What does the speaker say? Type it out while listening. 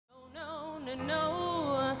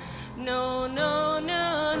No, no, no,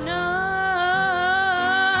 no, no.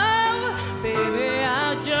 Baby,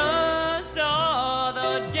 I just saw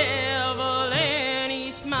the devil and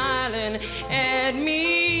he's smiling at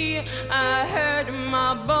me. I heard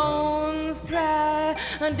my bones cry,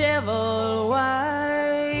 devil,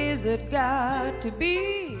 why is it got to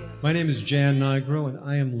be? My name is Jan Nyro, and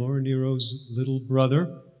I am Laura Nyro's little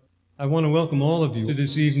brother. I want to welcome all of you to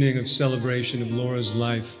this evening of celebration of Laura's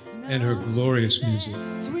life and her glorious music.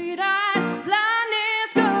 Sweet-eyed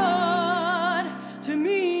blindness, God, to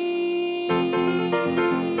me.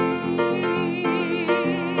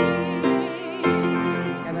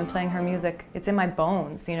 I've been playing her music. It's in my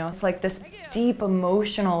bones, you know. It's like this deep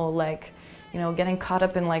emotional, like, you know, getting caught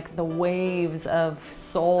up in like the waves of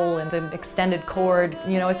soul and the extended chord.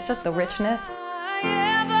 You know, it's just the richness.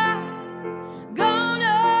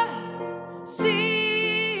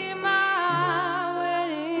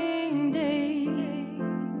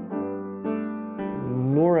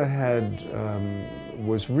 Laura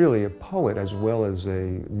was really a poet as well as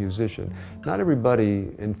a musician. Not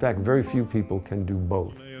everybody, in fact, very few people can do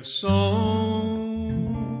both. Play a song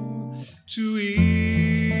to ease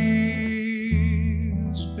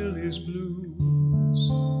Billy's blues.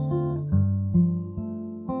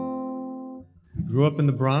 We grew up in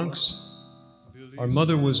the Bronx. Our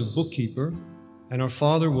mother was a bookkeeper, and our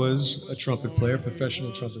father was a trumpet player,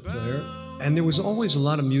 professional trumpet player. And there was always a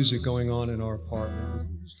lot of music going on in our apartment.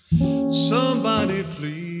 Somebody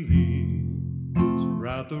please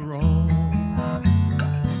right the wrong.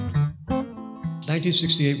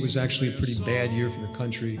 1968 was actually a pretty bad year for the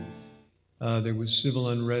country. There was civil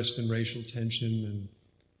unrest and racial tension and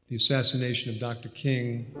the assassination of Dr.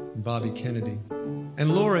 King and Bobby Kennedy.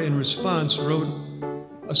 And Laura, in response, wrote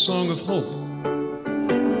a song of hope.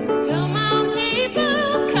 Come on,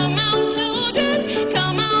 people, come on, children,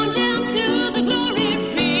 come on down to the glory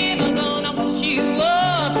river. Gonna wash you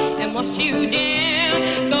up and wash you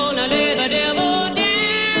down. Gonna lay the devil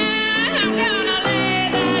down. I'm gonna lay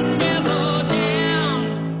that devil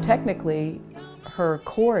down. Technically, her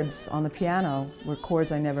chords on the piano were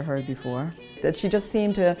chords I never heard before. That she just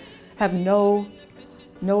seemed to have no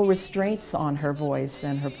restraints on her voice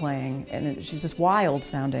and her playing, and she was just wild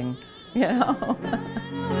sounding, you know.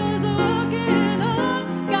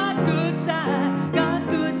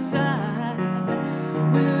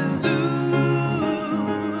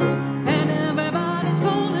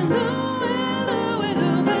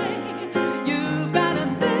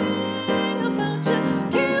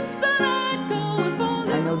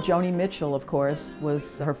 Joni Mitchell, of course,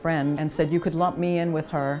 was her friend and said you could lump me in with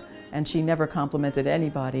her, and she never complimented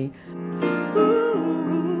anybody.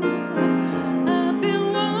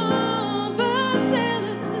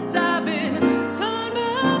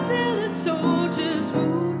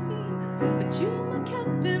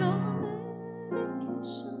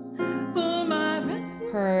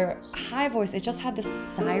 Her high voice, it just had this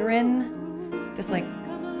siren, this like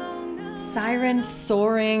siren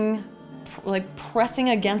soaring, like pressing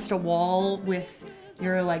against a wall with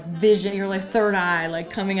your like vision, your like third eye like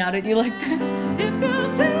coming out at you like this.